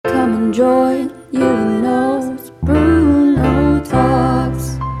enjoy UNO's Bruno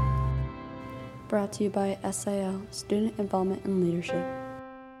Talks. Brought to you by SIL, Student Involvement and Leadership.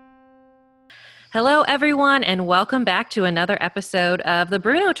 Hello, everyone, and welcome back to another episode of the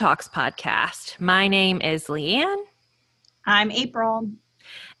Bruno Talks podcast. My name is Leanne. I'm April.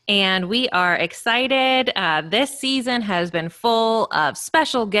 And we are excited. This season has been full of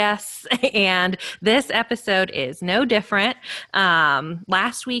special guests, and this episode is no different.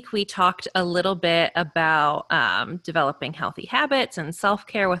 Last week, we talked a little bit about developing healthy habits and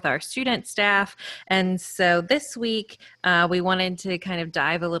self-care with our student staff. And so this week, we wanted to kind of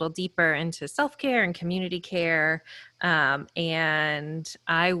dive a little deeper into self-care and community care. And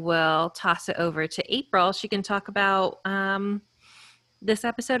I will toss it over to April. She can talk about this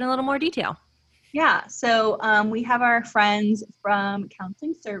episode in a little more detail. Yeah, so we have our friends from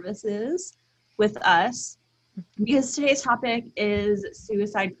Counseling Services with us because today's topic is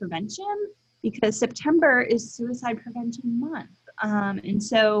suicide prevention, because September is Suicide Prevention Month. And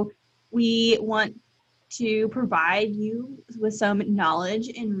so we want to provide you with some knowledge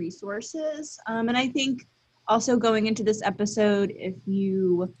and resources. And I think also going into this episode, if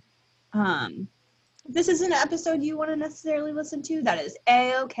you this isn't an episode you want to necessarily listen to, that is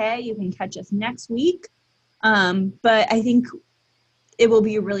A-okay. You can catch us next week. But I think it will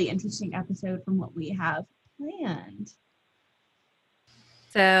be a really interesting episode from what we have planned.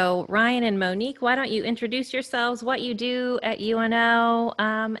 So Ryan and Monique, why don't you introduce yourselves, what you do at UNO,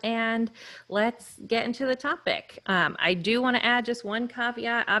 and let's get into the topic. I do want to add just one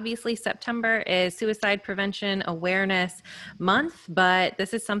caveat. Obviously, September is Suicide Prevention Awareness Month, but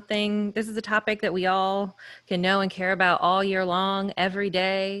this is a topic that we all can know and care about all year long, every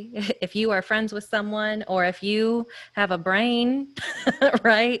day. If you are friends with someone or if you have a brain,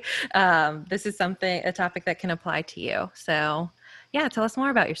 right? This is a topic that can apply to you. So yeah, tell us more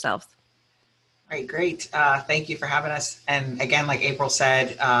about yourselves. All right, great. Thank you for having us. And again, like April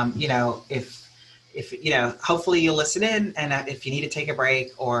said, if hopefully you'll listen in, and if you need to take a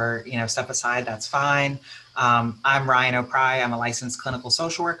break or, step aside, that's fine. I'm Ryan O'Pry. I'm a licensed clinical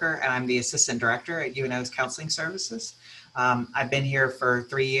social worker, and I'm the assistant director at UNO's Counseling Services. I've been here for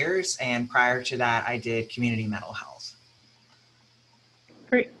 3 years, and prior to that, I did community mental health.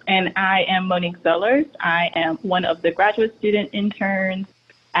 Great. And I am Monique Zellers. I am one of the graduate student interns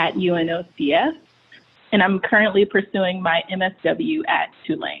at UNOCS, and I'm currently pursuing my MSW at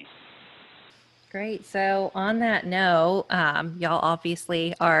Tulane. Great. So on that note, y'all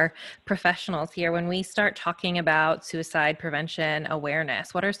obviously are professionals here. When we start talking about suicide prevention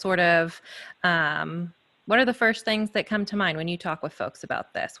awareness, what are the first things that come to mind when you talk with folks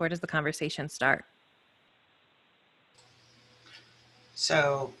about this? Where does the conversation start?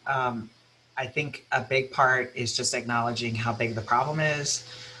 So I think a big part is just acknowledging how big the problem is.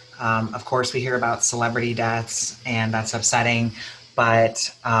 Of course, we hear about celebrity deaths, and that's upsetting.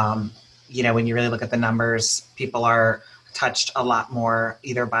 But, when you really look at the numbers, people are touched a lot more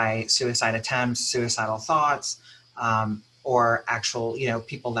either by suicide attempts, suicidal thoughts, or actual,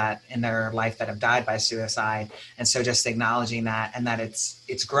 people that in their life that have died by suicide. And so just acknowledging that, and that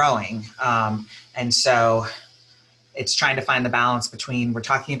it's growing. And so it's trying to find the balance between, we're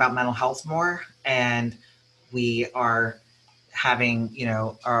talking about mental health more, and we are having,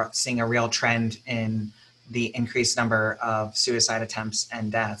 are seeing a real trend in the increased number of suicide attempts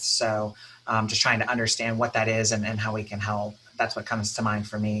and deaths. So just trying to understand what that is and how we can help. That's what comes to mind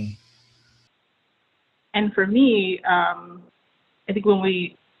for me. And for me, I think when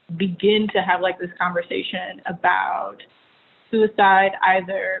we begin to have this conversation about suicide,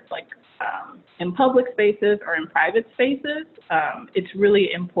 either in public spaces or in private spaces, it's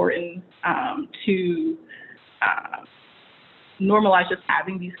really important to normalize just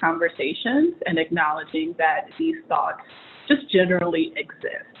having these conversations and acknowledging that these thoughts just generally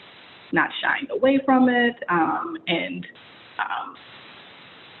exist, not shying away from it, and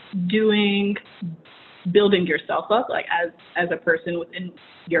building yourself up as a person within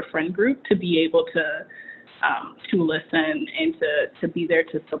your friend group to be able to listen and to be there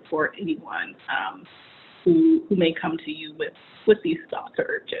to support anyone who may come to you with these thoughts or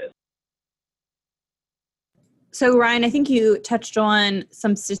urges. So Ryan, I think you touched on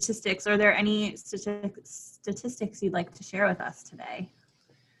some statistics. Are there any statistics you'd like to share with us today?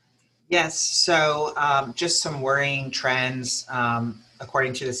 Yes, so just some worrying trends.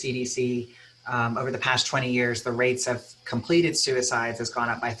 According to the CDC, over the past 20 years, the rates of completed suicides has gone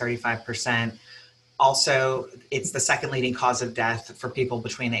up by 35%. Also, it's the second leading cause of death for people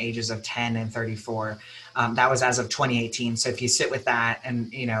between the ages of 10 and 34. That was as of 2018. So if you sit with that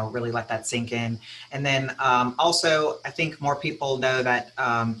and, really let that sink in. And then also, I think more people know that,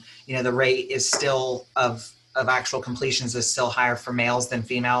 the rate is still of actual completions is still higher for males than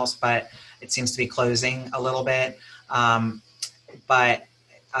females, but it seems to be closing a little bit. But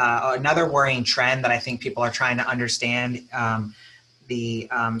another worrying trend that I think people are trying to understand, the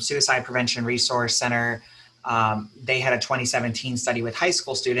Suicide Prevention Resource Center, they had a 2017 study with high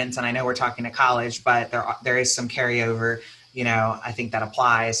school students, and I know we're talking to college, but there is some carryover, I think that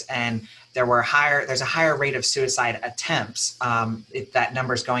applies. And there's a higher rate of suicide attempts. That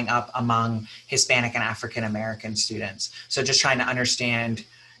number's going up among Hispanic and African American students. So just trying to understand,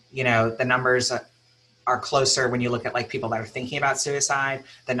 the numbers are closer when you look at like people that are thinking about suicide.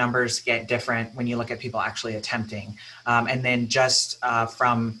 The numbers get different when you look at people actually attempting. And then just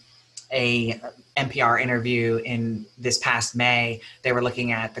from a NPR interview in this past May, they were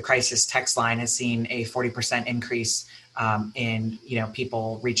looking at the crisis text line has seen a 40% increase in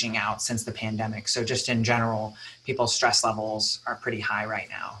people reaching out since the pandemic. So just in general, people's stress levels are pretty high right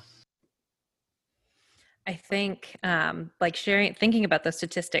now. I think thinking about the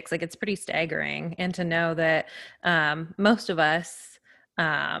statistics, like it's pretty staggering. And to know that most of us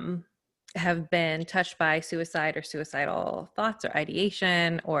have been touched by suicide or suicidal thoughts or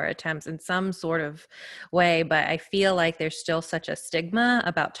ideation or attempts in some sort of way. But I feel like there's still such a stigma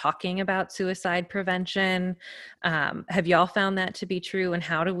about talking about suicide prevention. Have y'all found that to be true? And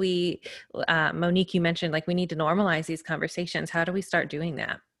how do we, Monique, you mentioned like we need to normalize these conversations. How do we start doing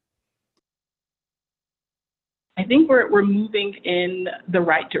that? I think we're moving in the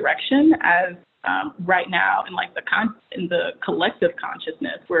right direction as right now in the collective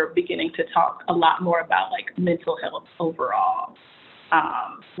consciousness, we're beginning to talk a lot more about like mental health overall,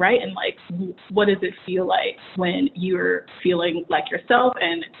 right? And like, what does it feel like when you're feeling like yourself,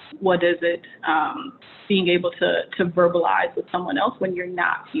 and what is it being able to verbalize with someone else when you're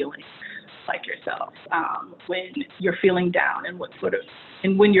not feeling like yourself, when you're feeling down,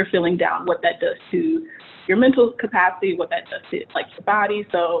 and when you're feeling down, what that does to your mental capacity, what that does to like your body.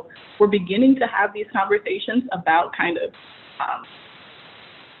 So we're beginning to have these conversations about kind of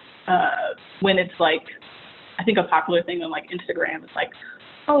when it's like, I think a popular thing on like Instagram is like,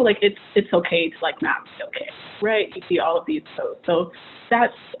 oh, like it's okay to like not be okay, right? You see all of these posts. So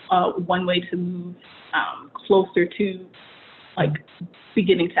that's one way to move closer to like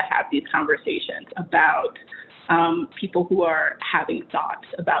beginning to have these conversations about people who are having thoughts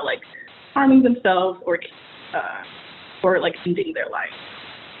about like harming themselves or like ending their life.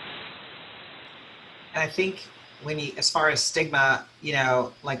 And I think as far as stigma,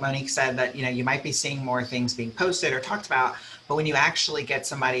 like Monique said, that, you might be seeing more things being posted or talked about, but when you actually get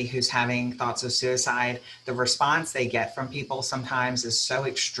somebody who's having thoughts of suicide, the response they get from people sometimes is so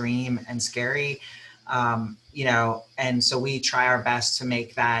extreme and scary. And so we try our best to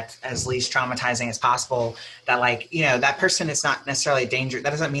make that as least traumatizing as possible, that like, that person is not necessarily a danger.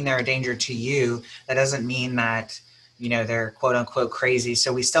 That doesn't mean they're a danger to you. That doesn't mean that, they're quote unquote crazy.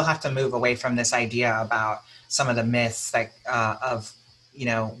 So we still have to move away from this idea about some of the myths that, of,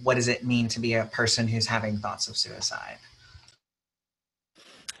 what does it mean to be a person who's having thoughts of suicide?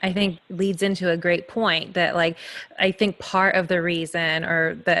 I think leads into a great point that like, I think part of the reason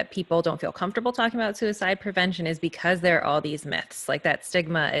or that people don't feel comfortable talking about suicide prevention is because there are all these myths, like that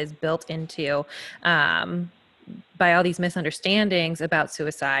stigma is built into by all these misunderstandings about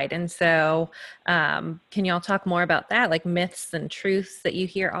suicide. And so can y'all talk more about that, like myths and truths that you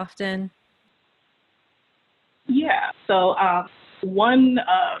hear often? Yeah, so one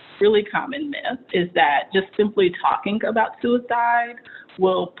really common myth is that just simply talking about suicide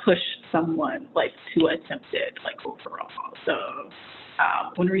will push someone like to attempt it like overall. So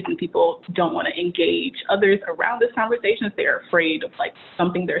one reason people don't want to engage others around this conversation is they're afraid of like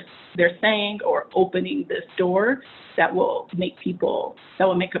something they're saying or opening this door that will make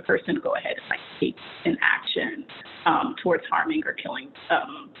a person go ahead and like take an action towards harming or killing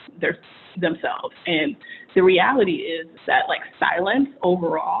themselves. And the reality is that like silence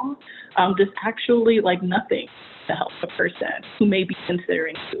overall does actually like nothing to help a person who may be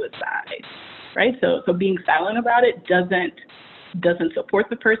considering suicide, right? So being silent about it doesn't support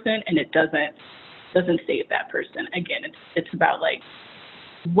the person, and it doesn't save that person. Again, it's about like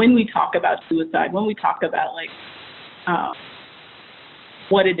when we talk about suicide, when we talk about like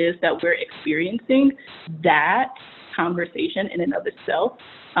what it is that we're experiencing, that conversation in and of itself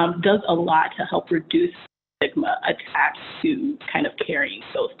does a lot to help reduce stigma attached to kind of carrying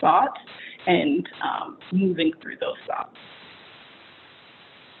those thoughts and moving through those thoughts.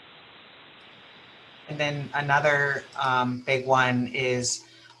 And then another big one is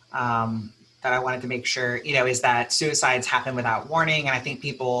that I wanted to make sure, is that suicides happen without warning. And I think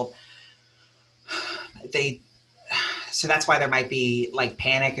people, so that's why there might be like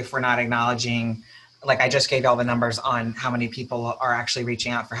panic if we're not acknowledging, like I just gave all the numbers on how many people are actually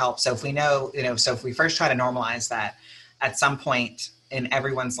reaching out for help. So if we know, so if we first try to normalize that, at some point in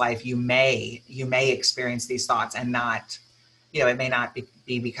everyone's life, you may experience these thoughts and not, it may not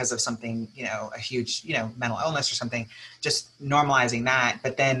be because of something, a huge, mental illness or something, just normalizing that.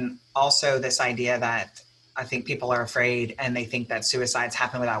 But then also this idea that I think people are afraid and they think that suicides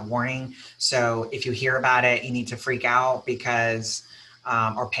happen without warning. So if you hear about it, you need to freak out because,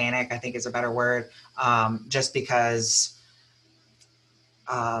 or panic, I think is a better word, just because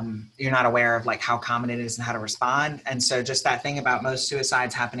you're not aware of like how common it is and how to respond. And so just that thing about most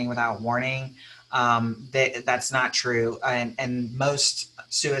suicides happening without warning, that's not true. And most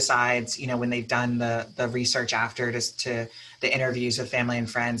suicides, when they've done the research after to the interviews with family and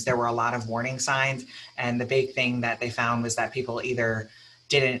friends, there were a lot of warning signs. And the big thing that they found was that people either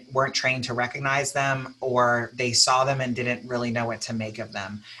weren't trained to recognize them, or they saw them and didn't really know what to make of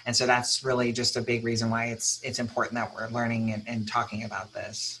them. And so that's really just a big reason why it's important that we're learning and talking about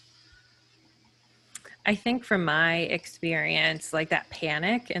this. I think from my experience, like that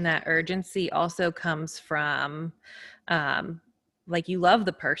panic and that urgency also comes from, like you love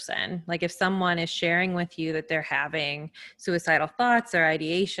the person. Like if someone is sharing with you that they're having suicidal thoughts or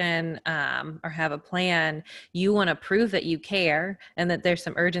ideation, or have a plan, you want to prove that you care and that there's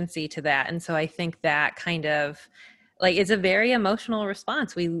some urgency to that. And so I think that kind of like, it's a very emotional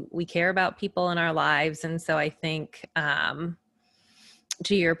response. We care about people in our lives. And so I think,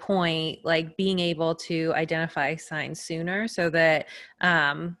 to your point, like being able to identify signs sooner so that,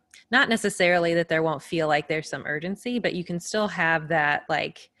 not necessarily that there won't feel like there's some urgency, but you can still have that,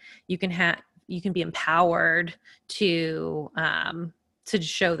 like you can be empowered to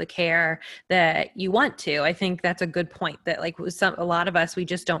show the care that you want to. I think that's a good point, that like a lot of us, we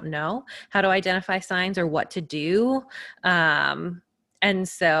just don't know how to identify signs or what to do. And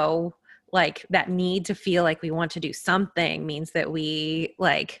so like that need to feel like we want to do something means that we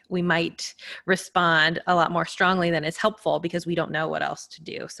might respond a lot more strongly than is helpful because we don't know what else to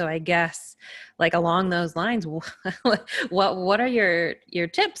do. So I guess like along those lines, what are your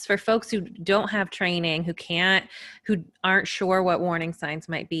tips for folks who don't have training, who aren't sure what warning signs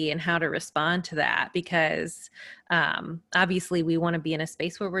might be and how to respond to that? Because obviously we want to be in a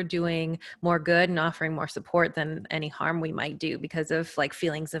space where we're doing more good and offering more support than any harm we might do because of like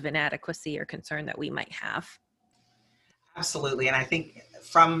feelings of inadequacy or concern that we might have. Absolutely. And I think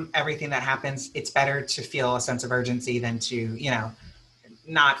from everything that happens, it's better to feel a sense of urgency than to,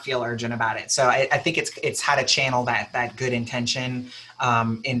 not feel urgent about it. So I think it's how to channel that good intention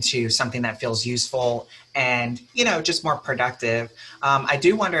into something that feels useful and, just more productive. I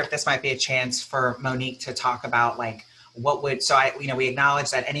do wonder if this might be a chance for Monique to talk about like we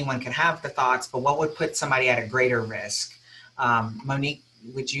acknowledge that anyone can have the thoughts, but what would put somebody at a greater risk? Monique,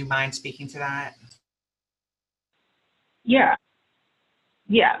 would you mind speaking to that? Yeah,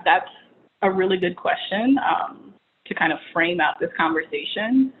 that's a really good question to kind of frame out this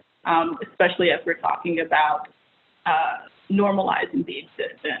conversation, especially as we're talking about normalizing the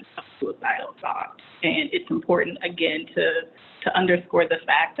existence of suicidal thoughts. And it's important, again, to underscore the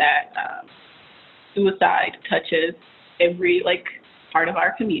fact that suicide touches every part of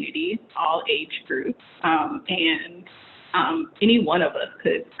our community, all age groups, and any one of us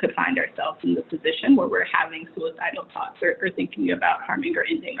could find ourselves in the position where we're having suicidal thoughts or thinking about harming or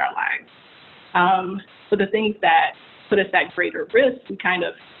ending our lives. But the things that put us at greater risk, we kind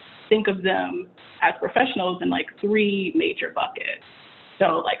of think of them as professionals in three major buckets.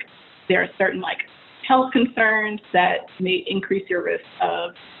 So there are certain health concerns that may increase your risk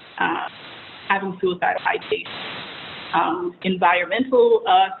of having suicidal ideation. Environmental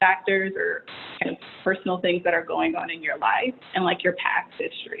factors or kind of personal things that are going on in your life, and your past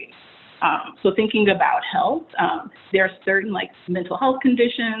history. So thinking about health, there are certain mental health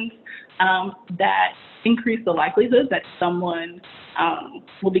conditions that increase the likelihood that someone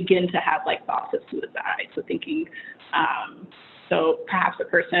will begin to have thoughts of suicide. So thinking, so perhaps a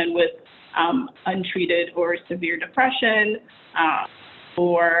person with untreated or severe depression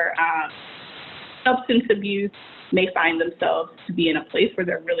or substance abuse may find themselves to be in a place where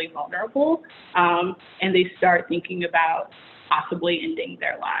they're really vulnerable, and they start thinking about possibly ending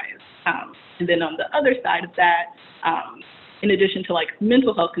their lives. And then on the other side of that, in addition to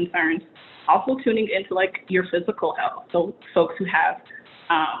mental health concerns, also tuning into your physical health. So folks who have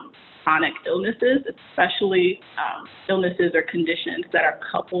chronic illnesses, especially illnesses or conditions that are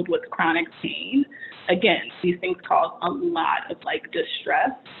coupled with chronic pain. Again, these things cause a lot of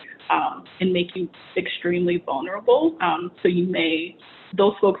distress and make you extremely vulnerable. So you may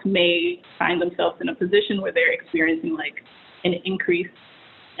those folks may find themselves in a position where they're experiencing like an increase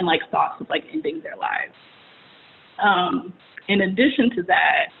in like thoughts of like ending their lives. In addition to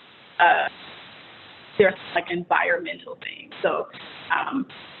that, there's like environmental things. So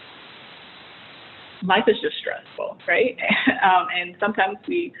life is just stressful, right? And sometimes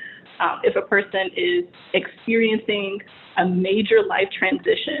if a person is experiencing a major life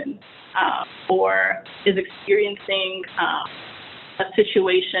transition or is experiencing a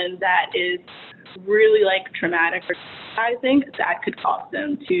situation that is really like traumatic or traumatizing, that could cause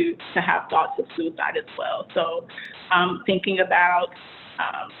them to have thoughts of suicide as well. So thinking about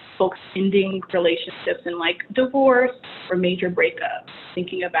folks ending relationships in like divorce or major breakup,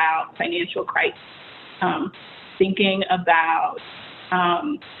 thinking about financial crisis, thinking about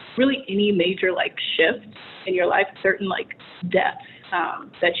really any major like shift in your life, certain like deaths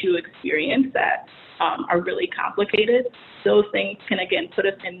that you experience that are really complicated. Those things can again put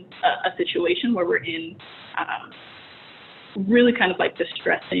us in a situation where we're in really kind of like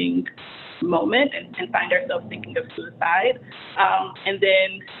distressing moment and find ourselves thinking of suicide. And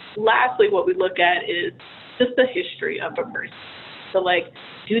then lastly, what we look at is just the history of a person. So like,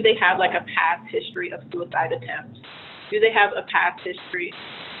 do they have like a past history of suicide attempts? Do they have a past history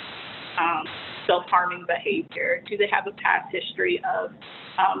of self-harming behavior? Do they have a past history of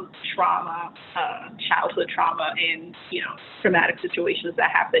trauma, childhood trauma, and traumatic situations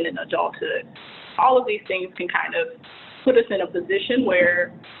that happen in adulthood? All of these things can kind of put us in a position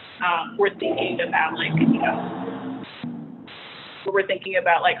where we're thinking about like, where we're thinking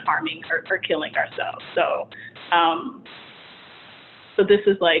about like harming or killing ourselves. So, so this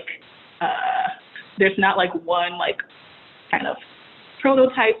is like, there's not like one like kind of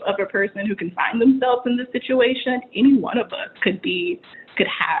prototype of a person who can find themselves in this situation. Any one of us could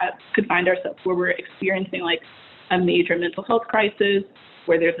find ourselves where we're experiencing like a major mental health crisis,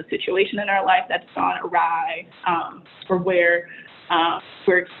 where there's a situation in our life that's gone awry, or where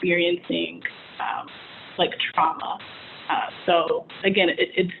we're experiencing like trauma. So again,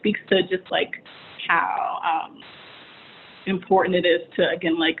 it speaks to just like how important it is to,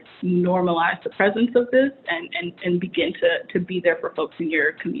 again, like normalize the presence of this and begin to be there for folks in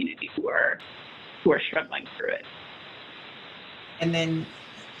your community who are struggling through it. And then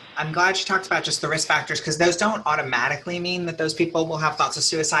I'm glad you talked about just the risk factors, because those don't automatically mean that those people will have thoughts of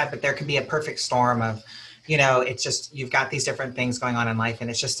suicide, but there can be a perfect storm of, it's just, you've got these different things going on in life, and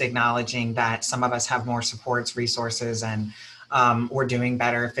it's just acknowledging that some of us have more supports, resources, and we're doing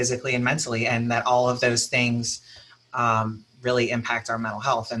better physically and mentally, and that all of those things really impact our mental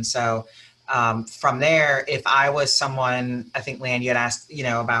health. And so from there, if I was someone, I think, Leanne, you had asked,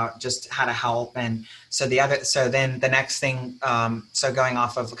 about just how to help. And so then the next thing, so going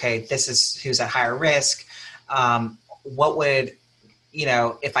off of, okay, this is who's at higher risk, what would,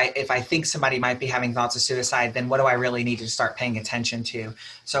 if I think somebody might be having thoughts of suicide, then what do I really need to start paying attention to?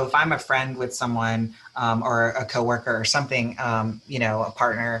 So if I'm a friend with someone, or a coworker or something, a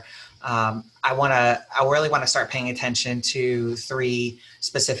partner, I really want to start paying attention to 3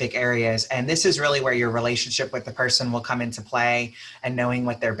 specific areas. And this is really where your relationship with the person will come into play, and knowing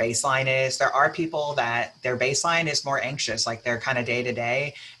what their baseline is. There are people that their baseline is more anxious, like their kind of day to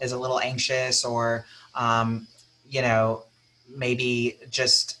day is a little anxious, or, maybe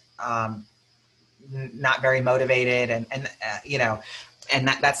just not very motivated, and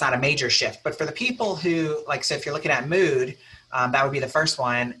that's not a major shift. But for the people who, like, so if you're looking at mood, that would be the first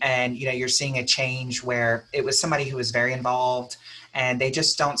one. And, you're seeing a change where it was somebody who was very involved and they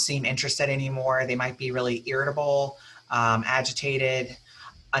just don't seem interested anymore. They might be really irritable, agitated.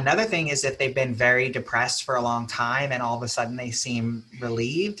 Another thing is if they've been very depressed for a long time and all of a sudden they seem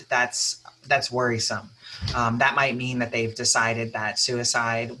relieved, that's worrisome. That might mean that they've decided that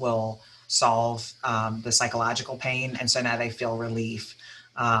suicide will solve the psychological pain, and so now they feel relief.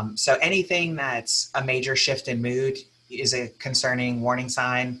 So anything that's a major shift in mood is a concerning warning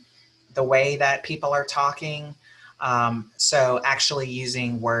sign. The way that people are talking, so actually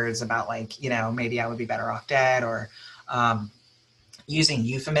using words about like, maybe I would be better off dead, or using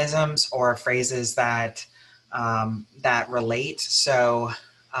euphemisms or phrases that relate. So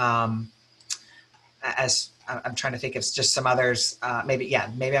as I'm trying to think of just some others, maybe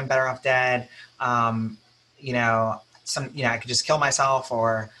I'm better off dead. I could just kill myself,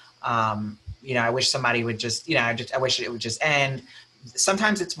 or I wish somebody would just, I wish it would just end.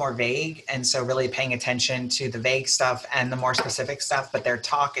 Sometimes it's more vague. And so really paying attention to the vague stuff and the more specific stuff, but their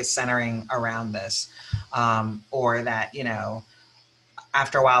talk is centering around this, or that,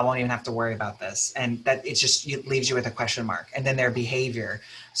 after a while, I won't even have to worry about this. And that it just leaves you with a question mark. And then their behavior.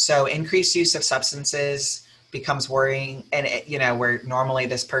 So increased use of substances, becomes worrying, and where normally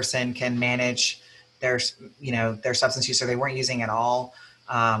this person can manage their substance use, or they weren't using at all,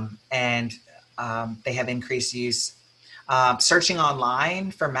 and they have increased use. Searching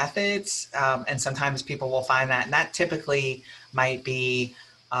online for methods, and sometimes people will find that, and that typically might be,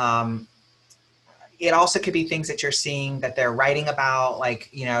 it also could be things that you're seeing that they're writing about, like,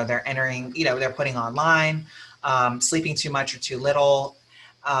 they're entering, they're putting online, sleeping too much or too little,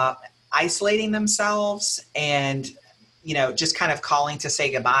 isolating themselves, and, just kind of calling to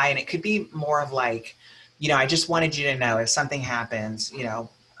say goodbye. And it could be more of like, I just wanted you to know if something happens,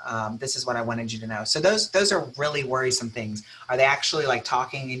 this is what I wanted you to know. So those are really worrisome things. Are they actually like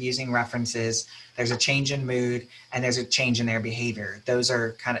talking and using references? There's a change in mood, and there's a change in their behavior. Those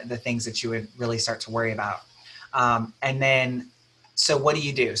are kind of the things that you would really start to worry about. And then, so what do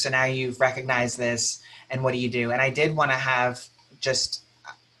you do? So now you've recognized this, and what do you do? And I did want to have just,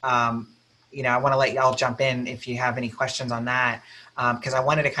 I want to let y'all jump in if you have any questions on that, because I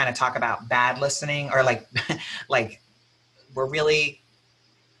wanted to kind of talk about bad listening, or like, like we're really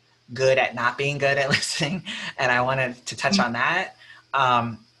good at not being good at listening, and I wanted to touch on that.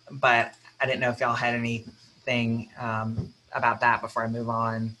 But I didn't know if y'all had anything about that before I move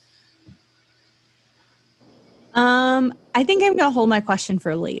on. I think I'm going to hold my question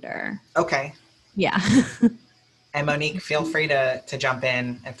for later. Okay. Yeah. And Monique, feel free to jump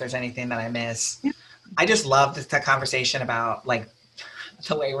in if there's anything that I miss. Yeah. I just love the conversation about like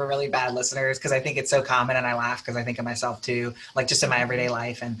the way we're really bad listeners, because I think it's so common, and I laugh because I think of myself too, like just in my everyday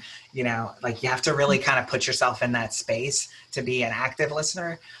life. And, like you have to really kind of put yourself in that space to be an active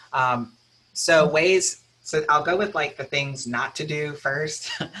listener. So I'll go with like the things not to do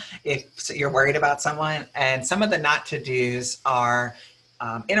first, if you're worried about someone. And some of the not to do's are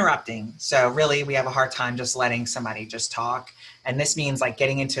interrupting. So really, we have a hard time just letting somebody just talk. And this means like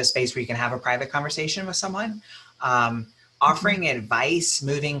getting into a space where you can have a private conversation with someone, offering advice,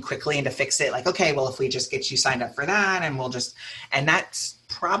 moving quickly in to fix it. Like, okay, well, if we just get you signed up for that, and that's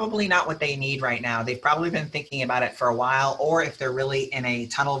probably not what they need right now. They've probably been thinking about it for a while, or if they're really in a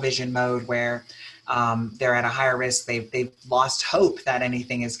tunnel vision mode where they're at a higher risk, they've lost hope that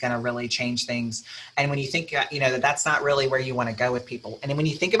anything is going to really change things. And when you think, that's not really where you want to go with people. And when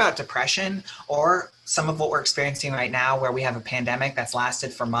you think about depression, or some of what we're experiencing right now, where we have a pandemic that's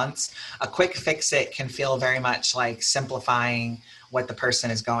lasted for months, a quick fix it can feel very much like simplifying what the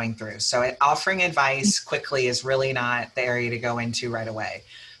person is going through. So offering advice quickly is really not the area to go into right away.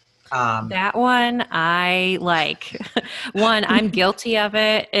 That one, I like. One, I'm guilty of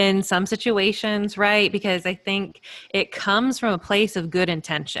it in some situations, right? Because I think it comes from a place of good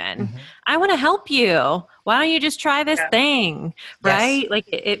intention. Mm-hmm. I want to help you. Why don't you just try this thing, right? Yes. Like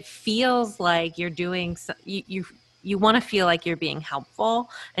it feels like you're doing, you want to feel like you're being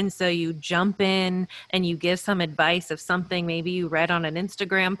helpful. And so you jump in and you give some advice of something maybe you read on an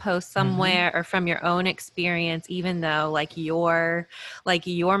Instagram post somewhere, mm-hmm. or from your own experience, even though like your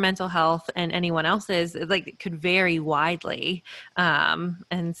mental health and anyone else's like could vary widely.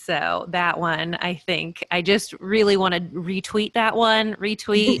 And so that one, I think I just really want to retweet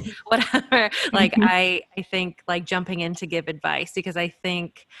whatever. Like I think like jumping in to give advice, because I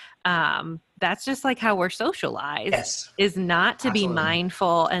think, that's just like how we're socialized, yes. Is not to Absolutely. Be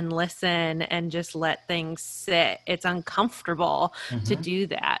mindful and listen and just let things sit. It's uncomfortable mm-hmm. to do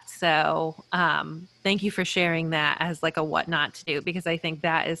that. So thank you for sharing that as like a what not to do, because I think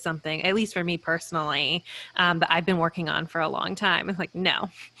that is something, at least for me personally, that I've been working on for a long time. It's like,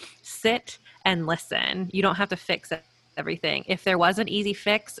 no, sit and listen. You don't have to fix it. Everything. If there was an easy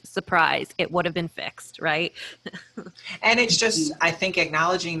fix, surprise, it would have been fixed, right? And it's just, I think,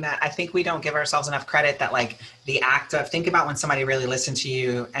 acknowledging that I think we don't give ourselves enough credit that like the act of, think about when somebody really listened to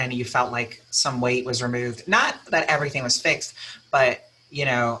you and you felt like some weight was removed. Not that everything was fixed, but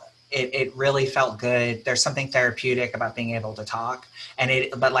it really felt good. There's something therapeutic about being able to talk.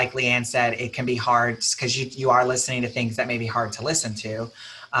 But like Leanne said, it can be hard because you are listening to things that may be hard to listen to.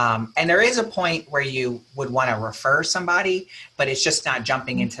 And there is a point where you would want to refer somebody, but it's just not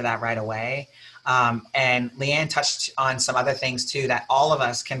jumping into that right away. And Leanne touched on some other things too, that all of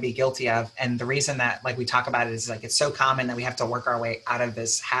us can be guilty of. And the reason that like we talk about it is like, it's so common that we have to work our way out of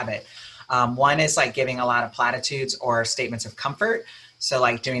this habit. One is like giving a lot of platitudes or statements of comfort. So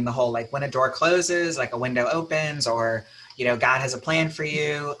like doing the whole, like when a door closes, like a window opens, or, God has a plan for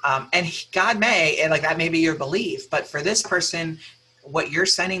you. And God may, and like that may be your belief, but for this person, what you're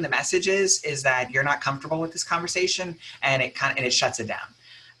sending the message is that you're not comfortable with this conversation, and it shuts it down.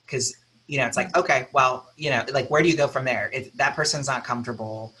 Because, it's like, okay, well, like, where do you go from there? If that person's not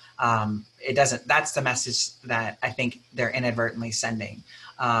comfortable, that's the message that I think they're inadvertently sending.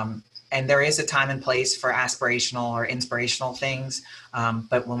 And there is a time and place for aspirational or inspirational things.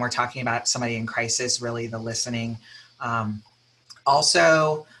 But when we're talking about somebody in crisis, really the listening.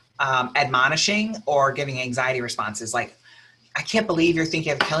 Also, admonishing or giving anxiety responses like, I can't believe you're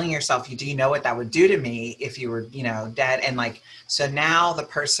thinking of killing yourself. Do you know what that would do to me if you were, dead? And like, so now the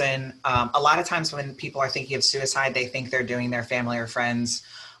person, a lot of times when people are thinking of suicide, they think they're doing their family or friends.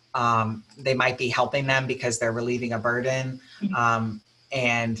 They might be helping them because they're relieving a burden.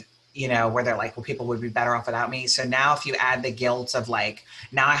 And, where they're like, well, people would be better off without me. So now if you add the guilt of like,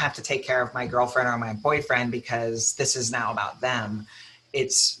 now I have to take care of my girlfriend or my boyfriend because this is now about them,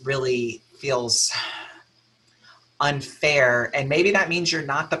 it's really feels unfair. And maybe that means you're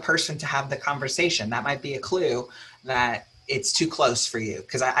not the person to have the conversation. That might be a clue that it's too close for you,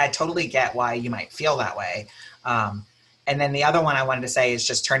 because I totally get why you might feel that way. And then the other one I wanted to say is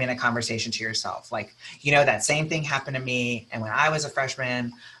just turning the conversation to yourself. Like, that same thing happened to me. And when I was a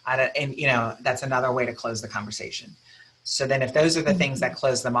freshman, that's another way to close the conversation. So then if those are the things that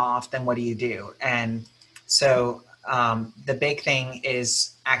close them off, then what do you do? And so the big thing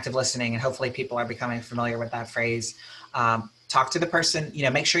is active listening, and hopefully people are becoming familiar with that phrase. Talk to the person,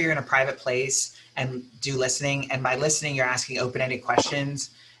 make sure you're in a private place and do listening. And by listening, you're asking open-ended questions,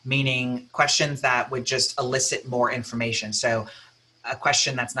 meaning questions that would just elicit more information. So a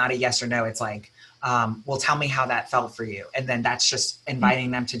question that's not a yes or no, it's like, well, tell me how that felt for you. And then that's just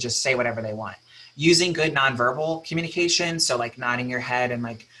inviting them to just say whatever they want. Using good nonverbal communication. So like nodding your head and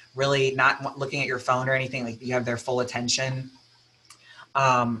like really not looking at your phone or anything, like you have their full attention.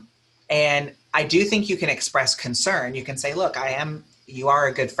 And I do think you can express concern. You can say, look, you are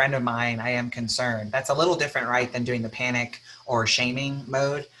a good friend of mine. I am concerned. That's a little different, right, than doing the panic or shaming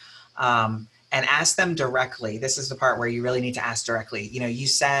mode. And ask them directly. This is the part where you really need to ask directly. You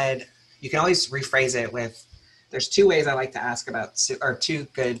said, you can always rephrase it with, there's two ways I like to ask about, or two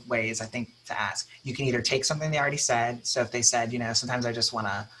good ways I think to ask. You can either take something they already said. So if they said, sometimes I just want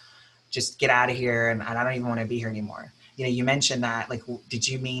to just get out of here and I don't even want to be here anymore. You mentioned that, like, did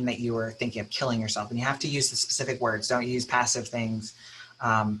you mean that you were thinking of killing yourself? And you have to use the specific words. Don't use passive things,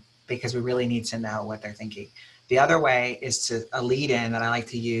 because we really need to know what they're thinking. The other way is a lead in that I like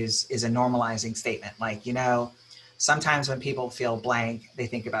to use is a normalizing statement. Like, sometimes when people feel blank, they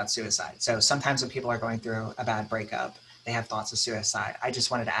think about suicide. So sometimes when people are going through a bad breakup, they have thoughts of suicide. I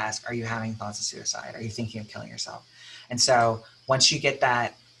just wanted to ask, are you having thoughts of suicide? Are you thinking of killing yourself? And so once you get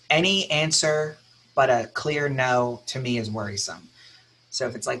that, any answer but a clear no to me is worrisome. So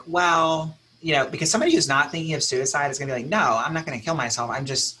if it's like, well, because somebody who's not thinking of suicide is going to be like, no, I'm not going to kill myself.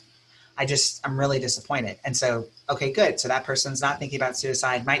 I'm really disappointed. And so, okay, good. So that person's not thinking about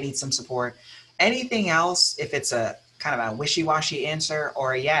suicide, might need some support. Anything else, if it's a kind of a wishy-washy answer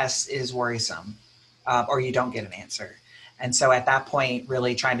or a yes, is worrisome, or you don't get an answer. And so at that point,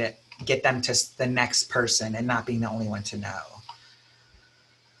 really trying to get them to the next person and not being the only one to know.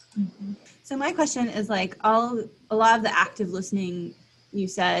 Mm-hmm. So my question is like, a lot of the active listening you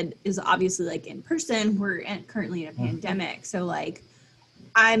said is obviously like in person. We're currently in a pandemic. So like,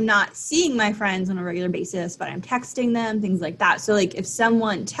 I'm not seeing my friends on a regular basis, but I'm texting them, things like that. So like if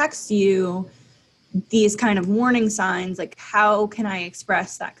someone texts you these kind of warning signs, like how can I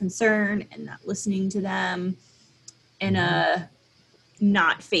express that concern and that listening to them in a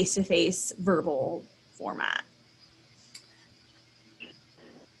not face-to-face verbal format?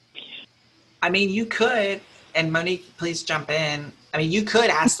 I mean, you could, and Monique, please jump in. I mean, you could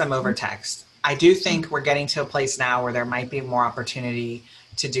ask them over text. I do think we're getting to a place now where there might be more opportunity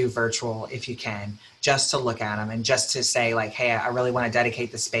to do virtual if you can, just to look at them and just to say like, hey, I really want to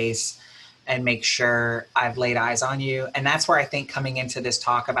dedicate the space and make sure I've laid eyes on you. And that's where I think coming into this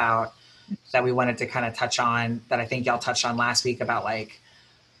talk about that we wanted to kind of touch on, that I think y'all touched on last week about like,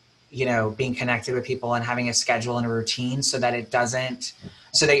 being connected with people and having a schedule and a routine so that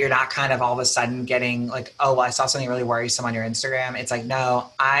so that you're not kind of all of a sudden getting like, oh, well, I saw something really worrisome on your Instagram. It's like,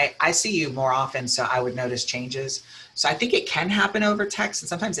 no, I see you more often, so I would notice changes. So I think it can happen over text, and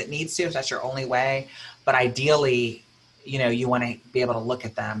sometimes it needs to if that's your only way. But ideally, you want to be able to look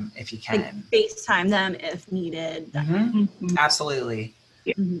at them if you can. Like FaceTime them if needed. Mm-hmm. Absolutely.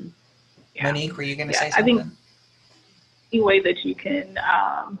 Yeah. Mm-hmm. Yeah. Monique, were you going to say something? I think the way that you can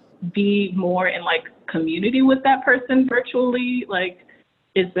be more in like community with that person virtually, like,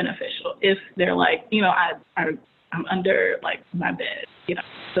 is beneficial. If they're like, I'm under like my bed,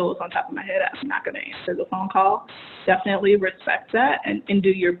 pillows on top of my head, I'm not going to answer the phone call. Definitely respect that and do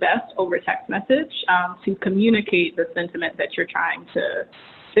your best over text message to communicate the sentiment that you're trying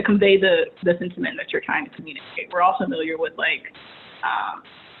to convey the sentiment that you're trying to communicate. We're all familiar with like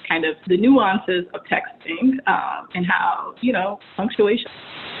kind of the nuances of texting and how, punctuation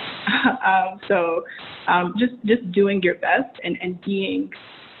Just doing your best and being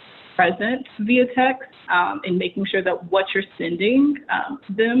present via text, and making sure that what you're sending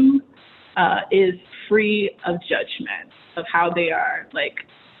them is free of judgment of how they are like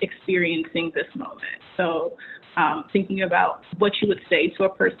experiencing this moment. So thinking about what you would say to a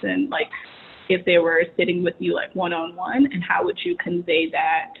person, like if they were sitting with you like one-on-one, and how would you convey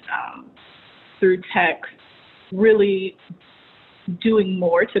that through text, really doing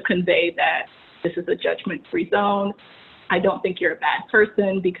more to convey that this is a judgment-free zone. I don't think you're a bad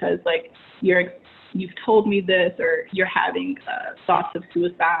person because like you've told me this, or you're having thoughts of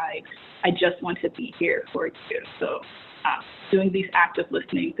suicide. I just want to be here for you. So doing these active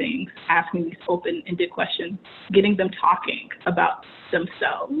listening things, asking these open-ended questions, getting them talking about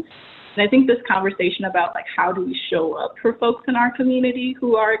themselves. And I think this conversation about like how do we show up for folks in our community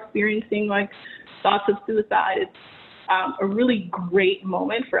who are experiencing like thoughts of suicide is a really great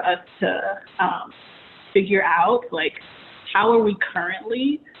moment for us to figure out like how are we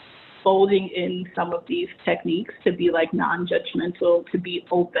currently folding in some of these techniques to be like non-judgmental, to be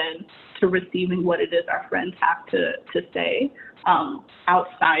open to receiving what it is our friends have to say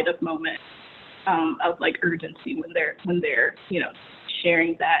outside of moments of like urgency when they're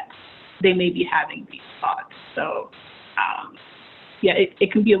sharing that they may be having these thoughts. So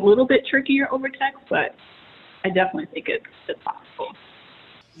it can be a little bit trickier over text, but I definitely think it's possible.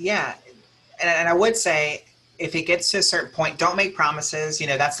 Yeah, and I would say if it gets to a certain point, don't make promises.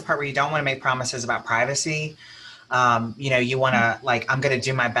 That's the part where you don't want to make promises about privacy. You want to like, I'm going to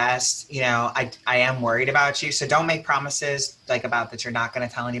do my best. I am worried about you. So don't make promises like about that you're not going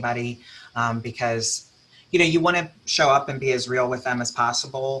to tell anybody because, you want to show up and be as real with them as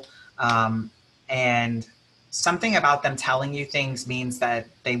possible. And something about them telling you things means that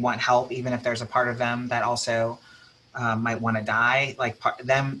they want help, even if there's a part of them that also might want to die. Like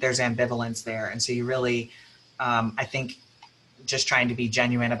there's ambivalence there. And so you really, I think just trying to be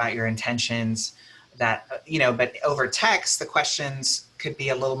genuine about your intentions that, but over text, the questions could be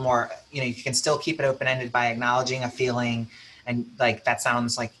a little more, you can still keep it open-ended by acknowledging a feeling. And like, that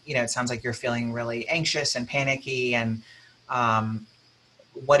sounds like, it sounds like you're feeling really anxious and panicky and,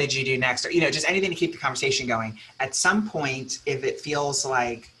 what did you do next? Or, just anything to keep the conversation going. At some point, if it feels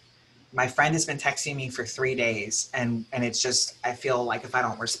like my friend has been texting me for 3 days and it's just, I feel like if I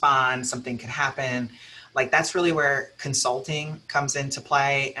don't respond, something could happen. Like that's really where consulting comes into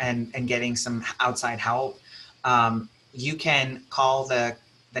play and getting some outside help. You can call the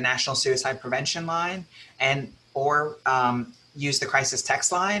National Suicide Prevention Line or use the crisis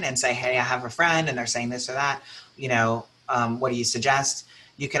text line and say, hey, I have a friend and they're saying this or that, what do you suggest?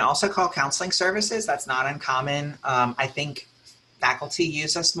 You can also call counseling services. That's not uncommon. I think faculty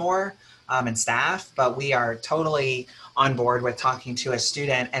use us more and staff, but we are totally on board with talking to a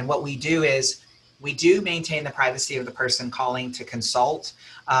student. And what we do is we do maintain the privacy of the person calling to consult,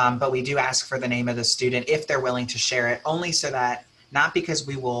 but we do ask for the name of the student if they're willing to share it, only so that, not because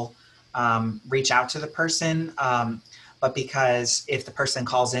we will reach out to the person, but because if the person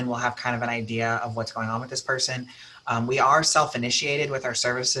calls in, we'll have kind of an idea of what's going on with this person. We are self-initiated with our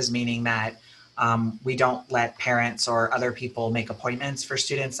services, meaning that we don't let parents or other people make appointments for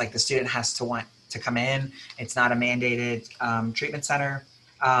students. Like the student has to want to come in. It's not a mandated treatment center.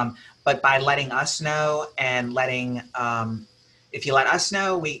 But by letting us know and if you let us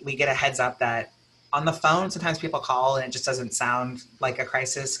know, we get a heads up that on the phone, sometimes people call and it just doesn't sound like a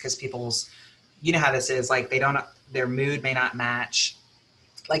crisis because you know how this is, like their mood may not match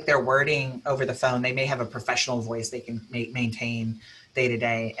like their wording over the phone. They may have a professional voice they can maintain day to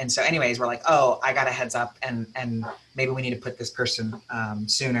day. And so anyways, we're like, oh, I got a heads up and maybe we need to put this person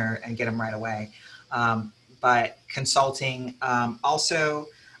sooner and get them right away. But consulting also,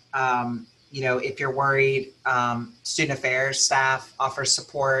 if you're worried, student affairs staff offers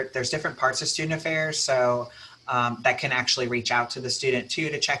support. There's different parts of student affairs. So that can actually reach out to the student too,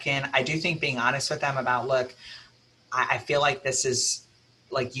 to check in. I do think being honest with them about, look, I feel like this is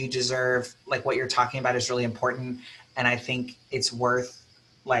like you deserve, like what you're talking about is really important. And I think it's worth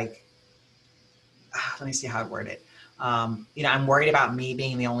like, let me see how I'd word it. I'm worried about me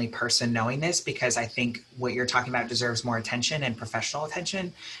being the only person knowing this because I think what you're talking about deserves more attention and professional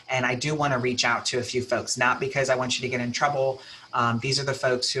attention. And I do want to reach out to a few folks, not because I want you to get in trouble. These are the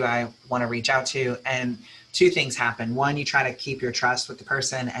folks who I want to reach out to. And two things happen. One, you try to keep your trust with the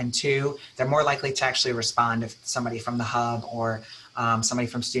person. And two, they're more likely to actually respond if somebody from the hub or somebody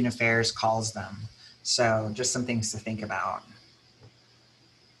from student affairs calls them. So just some things to think about.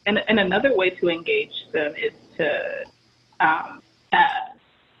 And another way to engage them is to ask,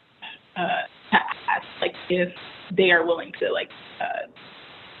 like, if they are willing to, like,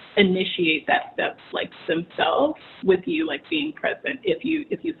 initiate that step like themselves with you, like being present if you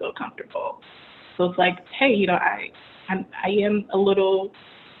feel comfortable. So it's like, hey, you know, I am a little,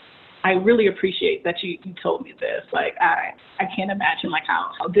 I really appreciate that you told me this. Like, I can't imagine like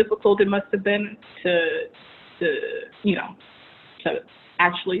how difficult it must have been to you know, to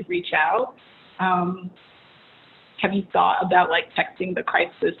actually reach out. Have you thought about like texting the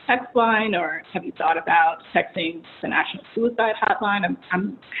crisis text line, or have you thought about texting the National Suicide Hotline?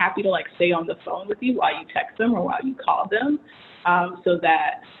 I'm happy to like stay on the phone with you while you text them or while you call them, so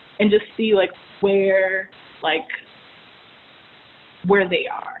that, and just see like where they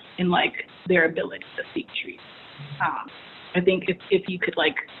are in like their ability to seek treatment. I think if you could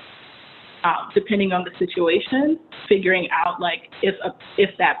like, depending on the situation, figuring out like if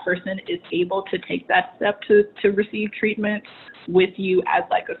that person is able to take that step to receive treatment with you as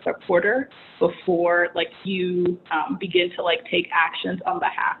like a supporter before like you begin to like take actions on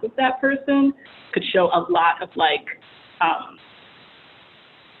behalf of that person, could show a lot of like,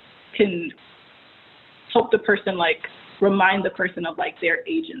 can help the person, like remind the person of like their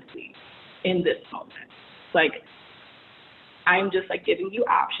agency in this moment. Like, I'm just like giving you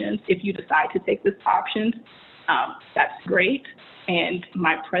options. If you decide to take this option, that's great. And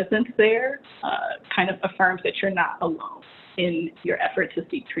my presence there kind of affirms that you're not alone in your effort to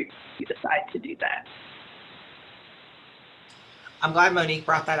seek treatment if you decide to do that. I'm glad Monique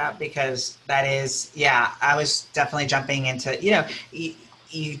brought that up, because that is, yeah, I was definitely jumping into, you know,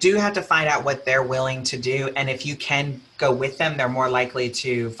 you do have to find out what they're willing to do. And if you can go with them, they're more likely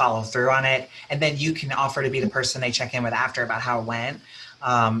to follow through on it. And then you can offer to be the person they check in with after about how it went.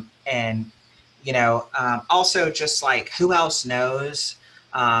 And, you know, also just like who else knows,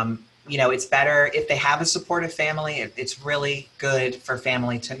 you know, it's better if they have a supportive family. It's really good for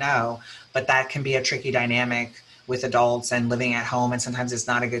family to know, but that can be a tricky dynamic with adults and living at home. And sometimes it's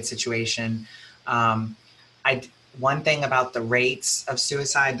not a good situation. One thing about the rates of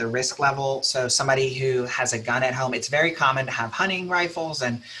suicide, the risk level. So somebody who has a gun at home, it's very common to have hunting rifles,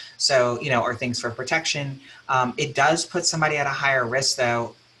 and so, you know, or things for protection. It does put somebody at a higher risk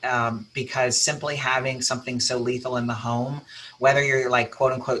though, because simply having something so lethal in the home, whether you're like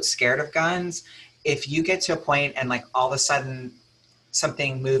quote unquote scared of guns, if you get to a point and like all of a sudden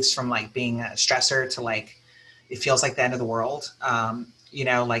something moves from like being a stressor to like, it feels like the end of the world. You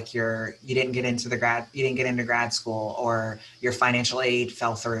know, like you didn't get into grad school, or your financial aid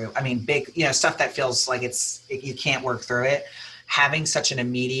fell through. I mean, big, you know, stuff that feels like you can't work through it. Having such an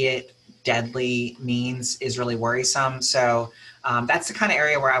immediate deadly means is really worrisome. So that's the kind of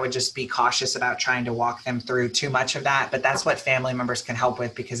area where I would just be cautious about trying to walk them through too much of that. But that's what family members can help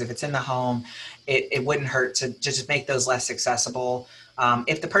with, because if it's in the home, it wouldn't hurt to just make those less accessible.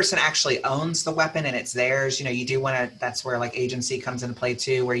 If the person actually owns the weapon and it's theirs, you know, you do want to, that's where like agency comes into play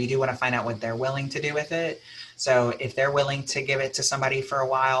too, where you do want to find out what they're willing to do with it. So if they're willing to give it to somebody for a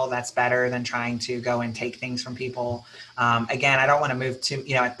while, that's better than trying to go and take things from people. Again, I don't want to move to,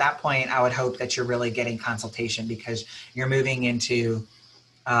 you know, at that point, I would hope that you're really getting consultation, because you're moving into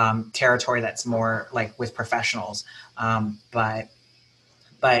territory that's more like with professionals. But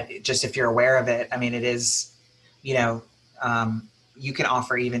just if you're aware of it, I mean, it is, you know, you can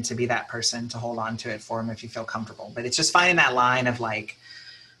offer even to be that person to hold on to it for them if you feel comfortable. But it's just finding that line of like,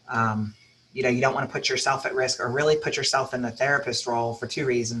 you know, you don't want to put yourself at risk, or really put yourself in the therapist role for two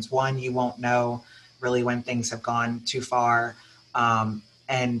reasons. One, you won't know really when things have gone too far,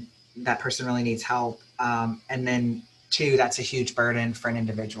 and that person really needs help. And then two, that's a huge burden for an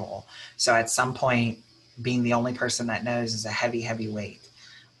individual. So at some point, being the only person that knows is a heavy, heavy weight.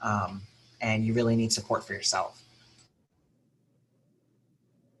 And you really need support for yourself.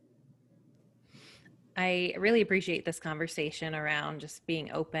 I really appreciate this conversation around just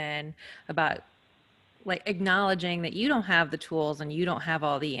being open about like acknowledging that you don't have the tools and you don't have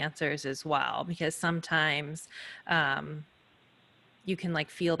all the answers as well, because sometimes you can like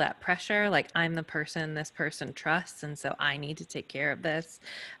feel that pressure, like I'm the person this person trusts, and so I need to take care of this.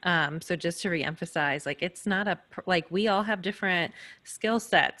 So just to reemphasize, like it's not like we all have different skill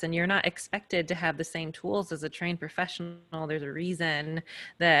sets, and you're not expected to have the same tools as a trained professional. There's a reason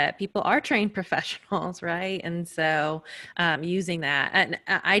that people are trained professionals, right? And so using that, and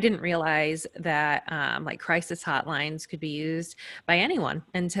I didn't realize that like crisis hotlines could be used by anyone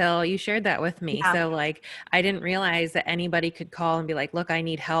until you shared that with me. Yeah. So like I didn't realize that anybody could call and be like, look, I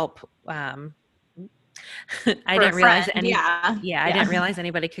need help. I didn't realize I didn't realize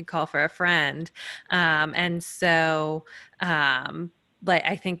anybody could call for a friend. And so, but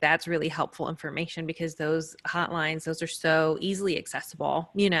I think that's really helpful information, because those hotlines, those are so easily accessible,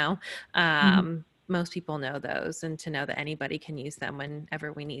 you know, most people know those, and to know that anybody can use them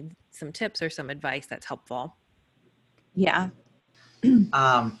whenever we need some tips or some advice that's helpful. Yeah.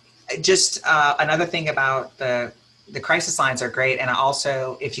 Just another thing about the crisis lines are great. And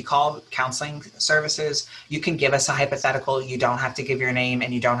also, if you call counseling services, you can give us a hypothetical. You don't have to give your name,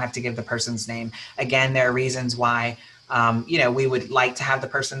 and you don't have to give the person's name. Again, there are reasons why, we would like to have the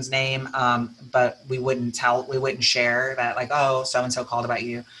person's name, but we wouldn't share that, like, oh, so-and-so called about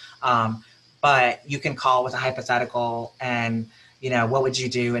you. But you can call with a hypothetical and, what would you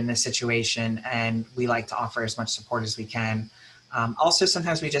do in this situation? And we like to offer as much support as we can. Also,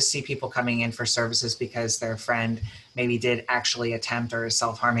 sometimes we just see people coming in for services because their friend maybe did actually attempt or is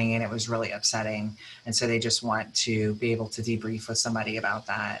self-harming, and it was really upsetting. And so they just want to be able to debrief with somebody about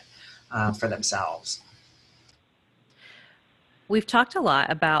that for themselves. We've talked a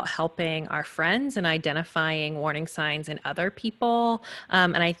lot about helping our friends and identifying warning signs in other people.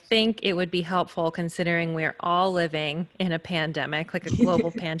 And I think it would be helpful, considering we're all living in a pandemic, like a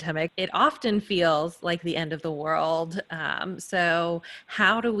global pandemic. It often feels like the end of the world. So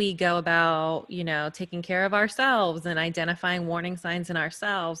how do we go about, taking care of ourselves and identifying warning signs in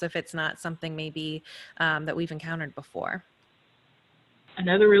ourselves if it's not something maybe that we've encountered before?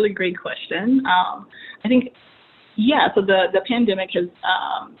 Another really great question. I think, so the pandemic has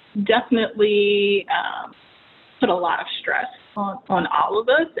definitely put a lot of stress on all of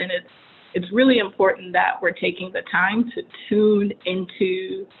us, and it's really important that we're taking the time to tune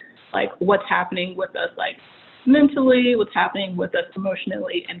into like what's happening with us, like mentally, what's happening with us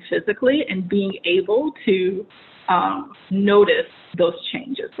emotionally and physically, and being able to notice those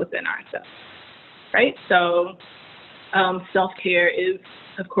changes within ourselves, right? So self-care is,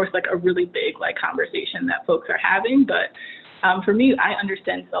 of course, like a really big like conversation that folks are having. But for me, I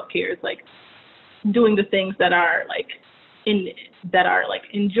understand self-care is like doing the things that are like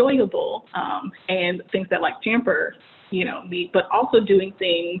enjoyable and things that like pamper, me, but also doing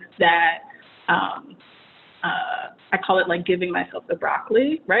things that I call it like giving myself the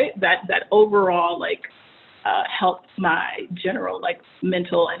broccoli, right? That overall like help my general like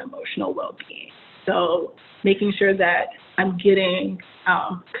mental and emotional well-being. So making sure that I'm getting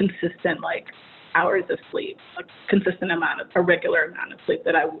consistent like hours of sleep, a regular amount of sleep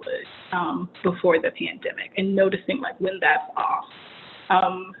that I would before the pandemic, and noticing like when that's off.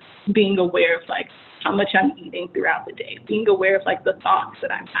 Being aware of like how much I'm eating throughout the day, being aware of like the thoughts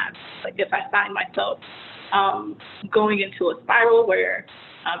that I'm having. Like if I find myself going into a spiral where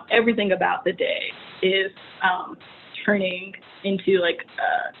everything about the day is turning into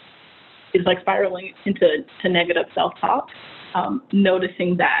is like spiraling into negative self-talk,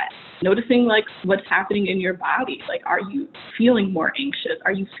 noticing like what's happening in your body. Like, are you feeling more anxious?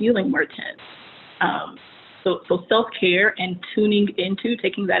 Are you feeling more tense? So self-care and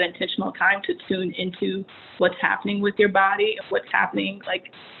taking that intentional time to tune into what's happening with your body, what's happening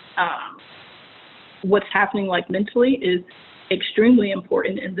mentally is extremely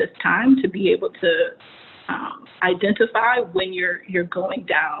important in this time, to be able to identify when you're going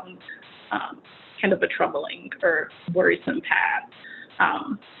down kind of a troubling or worrisome path.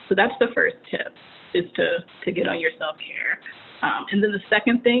 So that's the first tip, is to get on your self-care. And then the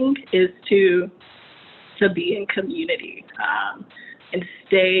second thing is to be in community and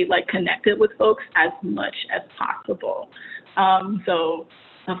stay like connected with folks as much as possible. So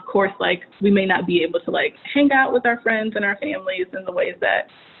of course, like we may not be able to like hang out with our friends and our families in the ways that,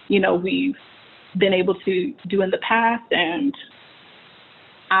 we've been able to do in the past. And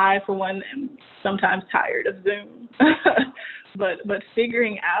I, for one, am sometimes tired of Zoom, but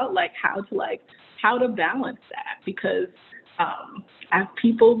figuring out like how to balance that, because as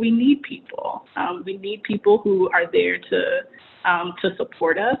people, we need people. We need people who are there to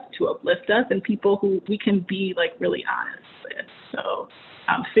support us, to uplift us, and people who we can be like really honest with. So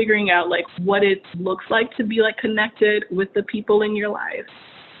figuring out like what it looks like to be like connected with the people in your life,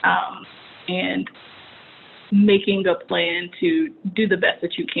 and making a plan to do the best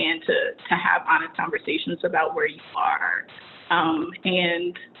that you can to have honest conversations about where you are,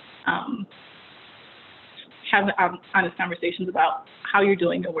 and have honest conversations about how you're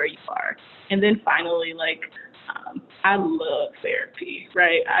doing and where you are. And then finally, like, I love therapy,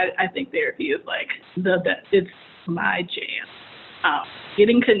 right? I think therapy is like the best. It's my jam.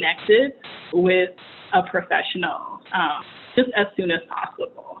 Getting connected with a professional just as soon as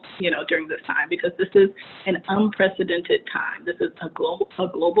possible, during this time, because this is an unprecedented time. This is a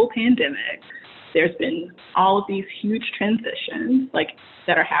global pandemic. There's been all of these huge transitions like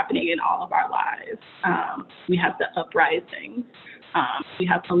that are happening in all of our lives. We have the uprisings We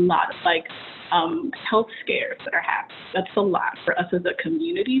have a lot of health scares that are happening. That's a lot for us as a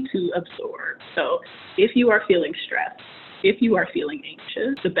community to absorb. So if you are feeling stressed, if you are feeling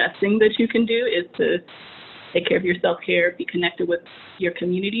anxious, the best thing that you can do is to take care of your self-care, be connected with your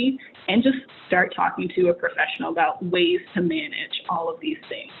community, and just start talking to a professional about ways to manage all of these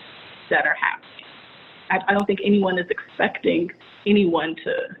things that are happening. I don't think anyone is expecting anyone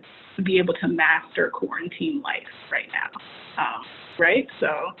to be able to master quarantine life right now, right?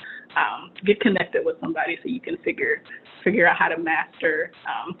 So get connected with somebody so you can figure out how to master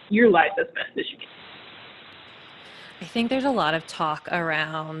your life as best as you can. I think there's a lot of talk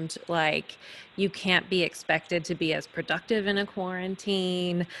around like you can't be expected to be as productive in a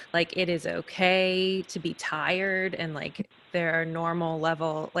quarantine. Like it is okay to be tired and like there are normal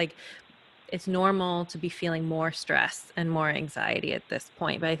level, like it's normal to be feeling more stress and more anxiety at this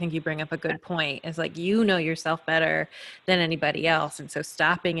point. But I think you bring up a good point. It's like, you know yourself better than anybody else. And so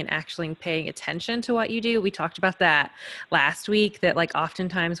stopping and actually paying attention to what you do. We talked about that last week, that like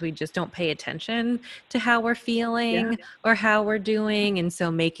oftentimes we just don't pay attention to how we're feeling or how we're doing. And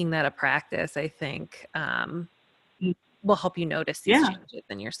so making that a practice, I think, will help you notice these changes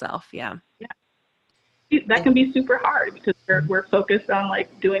in yourself. Yeah. That can be super hard because we're focused on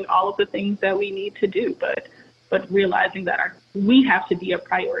like doing all of the things that we need to do, but realizing that we have to be a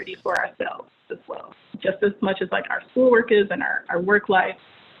priority for ourselves as well, just as much as like our schoolwork is and our work life.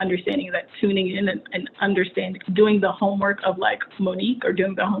 Understanding that tuning in and understanding, doing the homework of like Monique or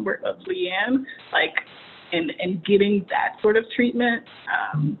doing the homework of Leanne, like and getting that sort of treatment,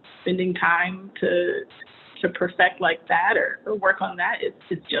 spending time to perfect like that or work on that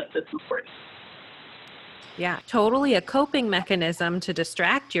is just as important. Yeah, totally a coping mechanism to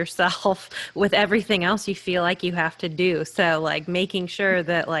distract yourself with everything else you feel like you have to do. So like making sure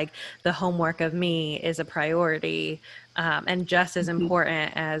that like the homework of me is a priority and just as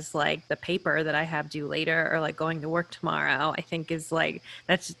important as like the paper that I have due later or like going to work tomorrow, I think is like,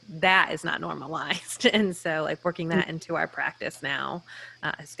 that is not normalized. And so like working that into our practice now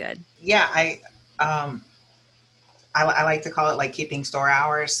is good. Yeah, I like to call it like keeping store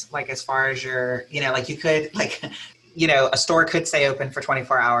hours, like as far as your, like you could like, a store could stay open for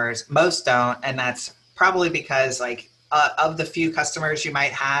 24 hours. Most don't. And that's probably because like of the few customers you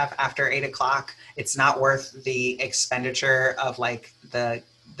might have after 8 o'clock, it's not worth the expenditure of like the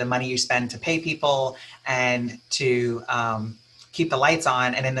money you spend to pay people and to keep the lights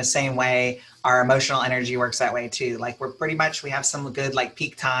on. And in the same way, our emotional energy works that way too. Like we have some good like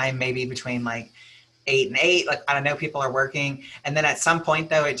peak time, maybe between like 8 and 8, like I don't know, people are working, and then at some point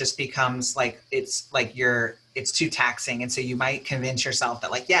though it just becomes like it's too taxing, and so you might convince yourself that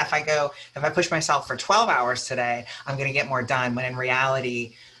like, yeah, if I push myself for 12 hours today, I'm going to get more done, when in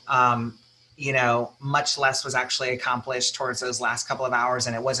reality much less was actually accomplished towards those last couple of hours,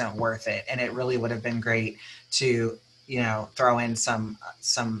 and it wasn't worth it. And it really would have been great to throw in some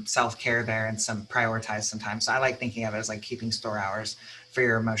self-care there and prioritize some time. So I like thinking of it as like keeping store hours for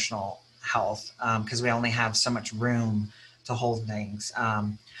your emotional health, because we only have so much room to hold things.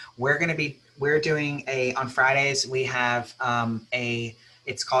 We're doing on Fridays, we have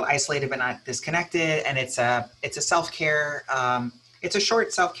it's called Isolated But Not Disconnected, and it's a self-care, it's a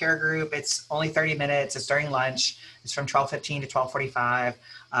short self-care group. It's only 30 minutes. It's during lunch. It's from 12:15 to 12:45.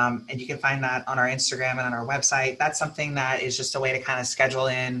 And you can find that on our Instagram and on our website. That's something that is just a way to kind of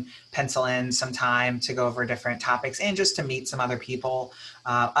pencil in some time to go over different topics and just to meet some other people.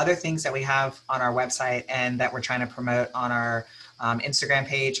 Other things that we have on our website and that we're trying to promote on our Instagram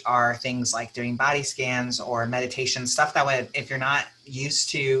page are things like doing body scans or meditation, stuff that would, if you're not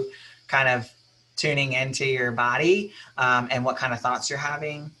used to kind of tuning into your body and what kind of thoughts you're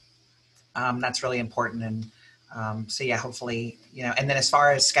having, that's really important. And so yeah, hopefully, and then as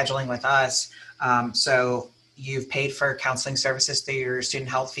far as scheduling with us, so you've paid for counseling services through your student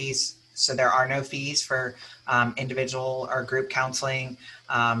health fees. So there are no fees for individual or group counseling.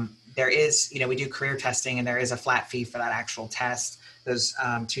 There is, we do career testing, and there is a flat fee for that actual test, those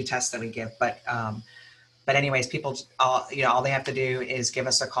 2 tests that we give. But anyways, people, all they have to do is give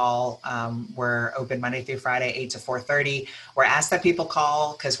us a call. We're open Monday through Friday, 8 to 4:30. We're asked that people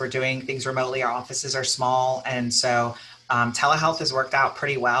call because we're doing things remotely. Our offices are small. And so telehealth has worked out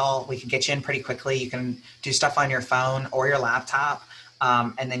pretty well. We can get you in pretty quickly. You can do stuff on your phone or your laptop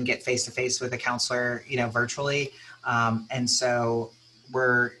and then get face-to-face with a counselor, virtually. And so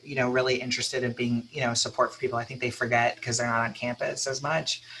we're, really interested in being, support for people. I think they forget because they're not on campus as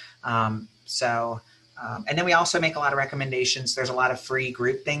much. And then we also make a lot of recommendations. There's a lot of free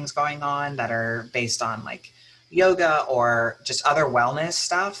group things going on that are based on like yoga or just other wellness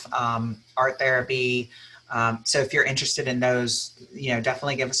stuff, art therapy, So if you're interested in those,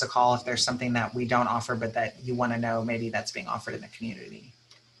 definitely give us a call if there's something that we don't offer, but that you want to know maybe that's being offered in the community.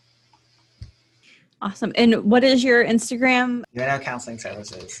 Awesome. And what is your Instagram? UNO Counseling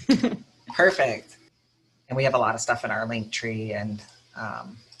Services. Perfect. And we have a lot of stuff in our link tree and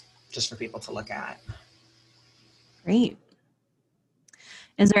just for people to look at. Great.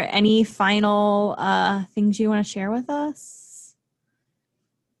 Is there any final things you want to share with us?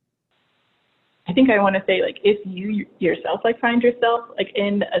 I think I want to say, like, if you yourself find yourself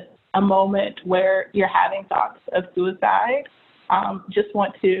in a moment where you're having thoughts of suicide, just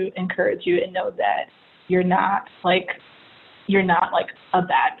want to encourage you and know that you're not a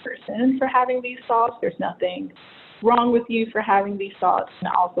bad person for having these thoughts. There's nothing wrong with you for having these thoughts. And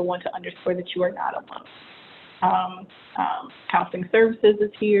I also want to underscore that you are not alone. Counseling Services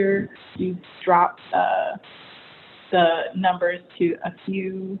is here. You've dropped the numbers to a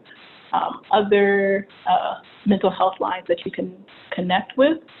few other mental health lines that you can connect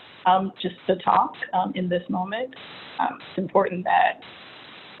with just to talk in this moment. It's important that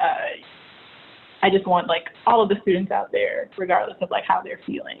I just want all of the students out there, regardless of how they're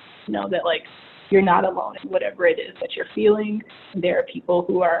feeling, know that you're not alone in whatever it is that you're feeling. There are people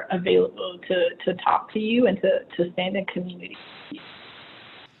who are available to talk to you and to stand in community.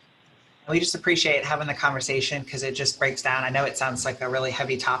 We just appreciate having the conversation because it just breaks down. I know it sounds like a really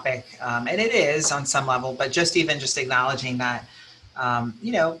heavy topic, and it is on some level, but just acknowledging that,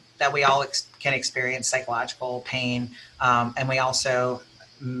 that we all can experience psychological pain. And we also,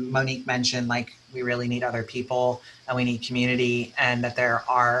 Monique mentioned, we really need other people and we need community, and that there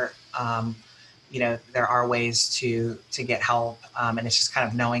are, there are ways to get help. And it's just kind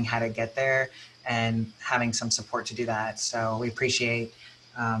of knowing how to get there and having some support to do that. So we appreciate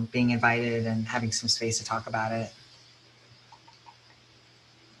being invited and having some space to talk about it.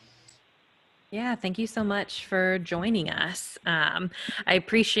 Yeah, thank you so much for joining us. I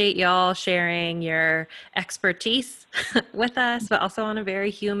appreciate y'all sharing your expertise with us, but also on a very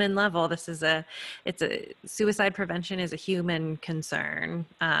human level. Suicide prevention is a human concern.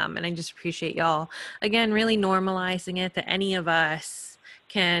 And I just appreciate y'all, again, really normalizing it, that any of us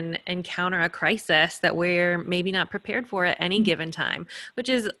can encounter a crisis that we're maybe not prepared for at any given time, which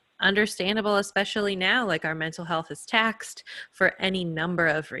is understandable, especially now, our mental health is taxed for any number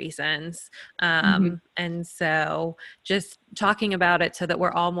of reasons. And so just talking about it so that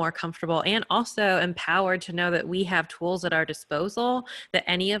we're all more comfortable and also empowered to know that we have tools at our disposal, that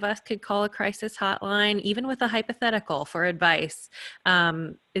any of us could call a crisis hotline, even with a hypothetical, for advice,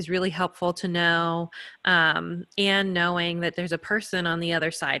 is really helpful to know. And knowing that there's a person on the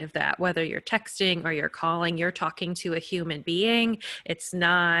other side of that, whether you're texting or you're calling, you're talking to a human being. It's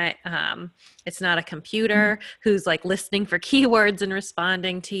not a computer who's listening for keywords and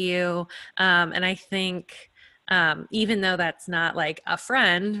responding to you. And I think, even though that's not a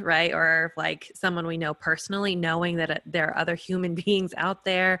friend, right, or someone we know personally, knowing that there are other human beings out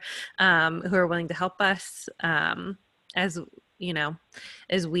there who are willing to help us as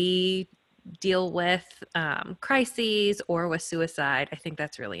we deal with crises or with suicide, I think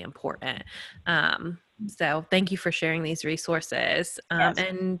that's really important. So thank you for sharing these resources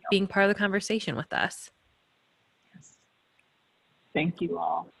and being part of the conversation with us. Yes. Thank you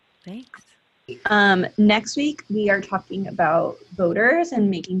all. Thanks. Next week, we are talking about voters and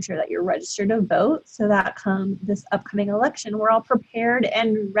making sure that you're registered to vote so that come this upcoming election, we're all prepared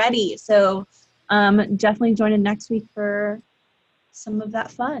and ready. So definitely join in next week for some of that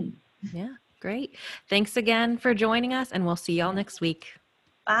fun. Yeah, great. Thanks again for joining us, and we'll see y'all next week.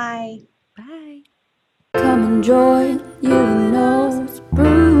 Bye. Bye. Come and join UNO's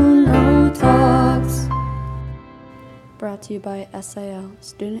Bruno Talks. Brought to you by SIL,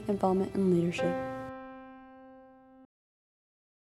 Student Involvement and Leadership.